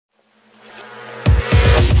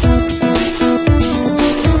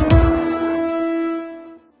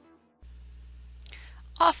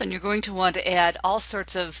Often you're going to want to add all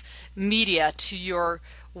sorts of media to your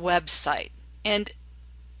website, and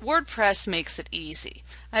WordPress makes it easy.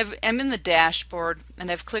 I'm in the dashboard and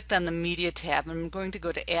I've clicked on the Media tab, and I'm going to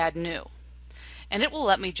go to Add New. And it will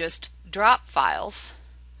let me just drop files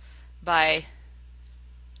by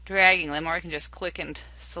dragging them, or I can just click and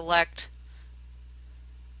select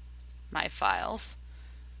my files,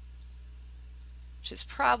 which is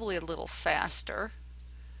probably a little faster.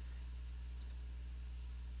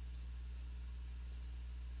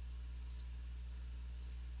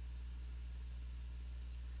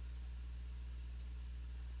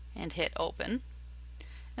 And hit open,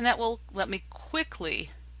 and that will let me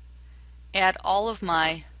quickly add all of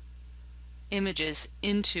my images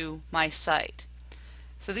into my site.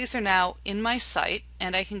 So these are now in my site,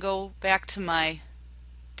 and I can go back to my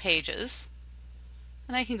pages,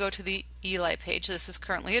 and I can go to the Eli page. This is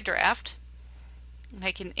currently a draft, and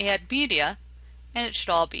I can add media, and it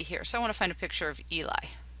should all be here. So I want to find a picture of Eli,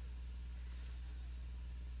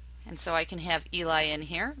 and so I can have Eli in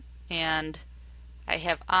here, and I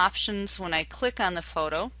have options when I click on the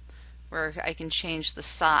photo where I can change the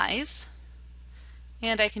size,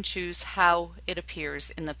 and I can choose how it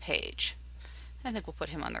appears in the page. I think we'll put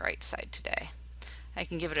him on the right side today. I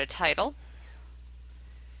can give it a title,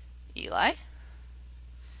 Eli,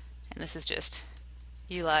 and this is just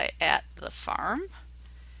Eli at the farm.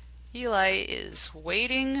 Eli is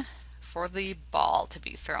waiting for the ball to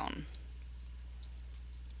be thrown.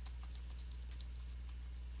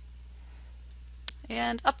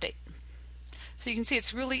 And update. So you can see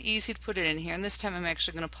it's really easy to put it in here, and this time I'm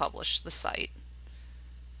actually going to publish the site.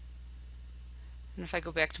 And if I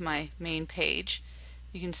go back to my main page,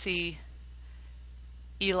 you can see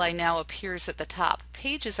Eli now appears at the top.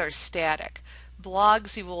 Pages are static.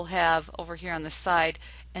 Blogs you will have over here on the side,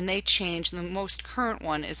 and they change. And the most current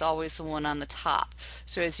one is always the one on the top.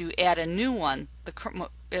 So as you add a new one,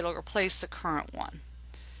 it'll replace the current one.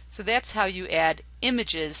 So that's how you add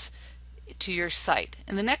images to your site.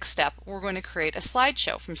 In the next step, we're going to create a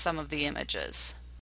slideshow from some of the images.